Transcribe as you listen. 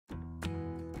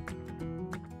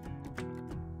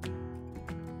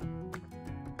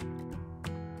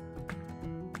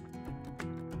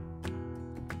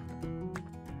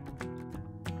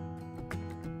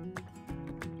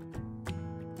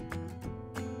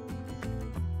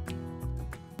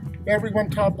Hey everyone,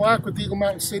 Todd Black with Eagle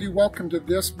Mountain City. Welcome to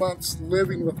this month's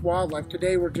Living with Wildlife.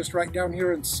 Today we're just right down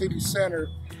here in City Center.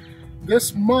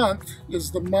 This month is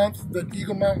the month that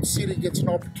Eagle Mountain City gets an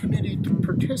opportunity to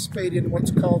participate in what's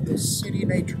called the City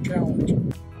Nature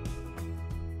Challenge.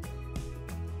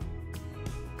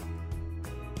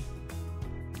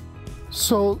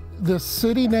 So the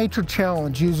City Nature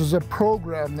Challenge uses a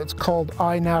program that's called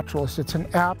iNaturalist. It's an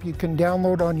app you can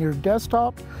download on your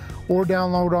desktop or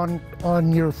download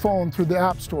on your phone through the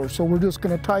App Store. So we're just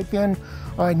going to type in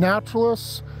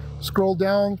iNaturalist, scroll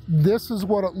down. This is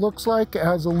what it looks like. It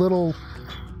has a little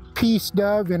peace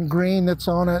dove in green that's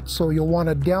on it, so you'll want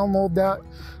to download that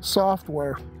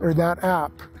software or that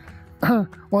app.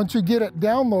 Once you get it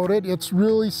downloaded, it's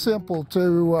really simple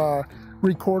to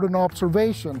record an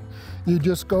observation. You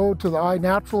just go to the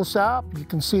iNaturalist app. You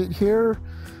can see it here.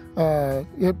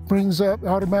 It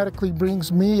automatically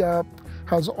brings me up,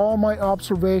 has all my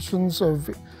observations of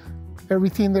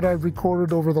everything that I've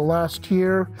recorded over the last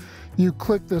year. You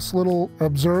click this little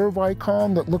observe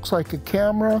icon that looks like a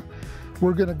camera.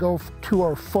 We're going to go to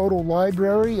our photo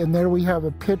library, and there we have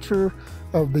a picture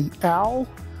of the owl.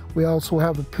 We also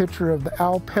have a picture of the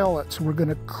owl pellets. We're going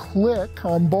to click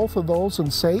on both of those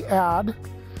and say add.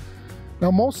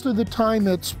 Now most of the time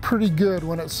it's pretty good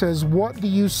when it says what do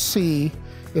you see.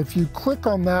 If you click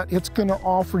on that, it's going to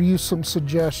offer you some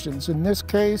suggestions. In this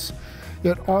case,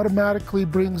 it automatically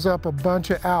brings up a bunch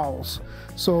of owls.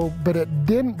 But it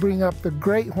didn't bring up the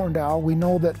great horned owl. We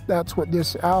know that that's what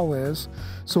this owl is.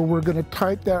 So we're going to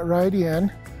type that right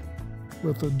in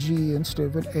with a G instead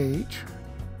of an H.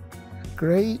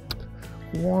 Great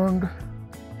horned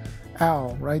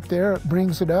owl, right there. It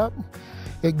brings it up.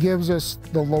 It gives us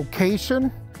the location.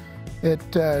 It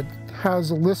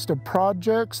has a list of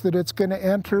projects that it's going to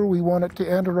enter. We want it to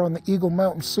enter on the Eagle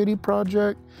Mountain City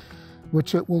project,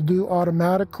 which it will do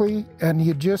automatically, and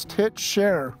you just hit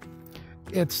share.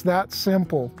 It's that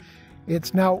simple.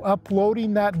 It's now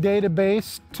uploading that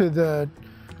database to the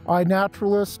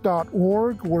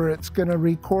iNaturalist.org, where it's going to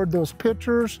record those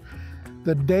pictures,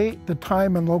 the date, the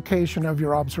time, and location of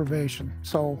your observation.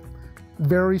 So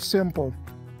very simple.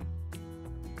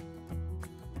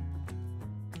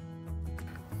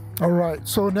 All right,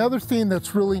 so another thing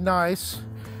that's really nice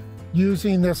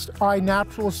using this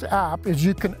iNaturalist app is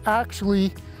you can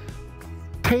actually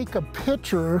take a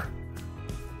picture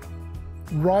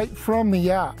right from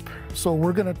the app. So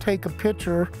we're going to take a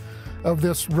picture of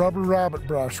this rubber rabbit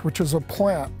brush, which is a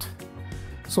plant.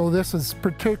 So this is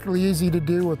particularly easy to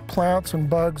do with plants and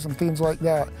bugs and things like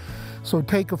that. So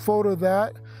take a photo of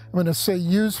that. I'm going to say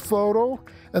use photo,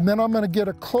 and then I'm going to get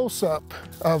a close-up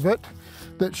of it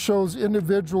that shows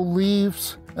individual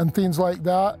leaves and things like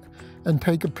that, and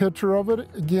take a picture of it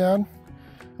again.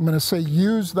 I'm going to say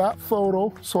use that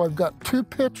photo. So I've got two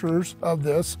pictures of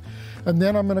this, and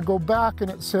then I'm going to go back and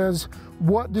it says,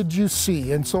 what did you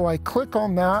see? And so I click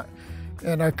on that,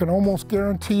 and I can almost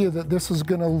guarantee you that this is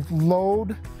going to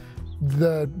load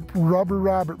the rubber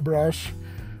rabbit brush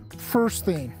first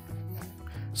thing.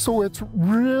 So it's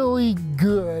really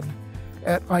good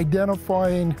at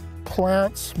identifying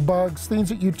plants, bugs, things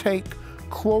that you take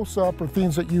close up or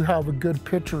things that you have a good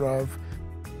picture of.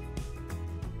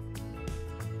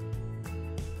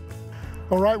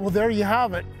 All right, well there you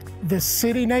have it. The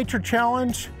City Nature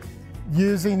Challenge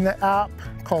using the app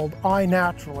called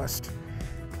iNaturalist.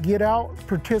 Get out,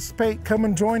 participate, come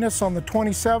and join us on the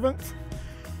 27th.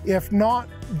 If not,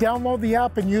 download the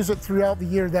app and use it throughout the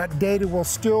year. That data will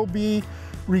still be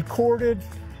recorded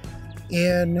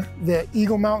in the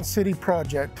Eagle Mountain City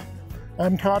project.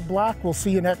 I'm Todd Black. We'll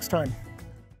see you next time.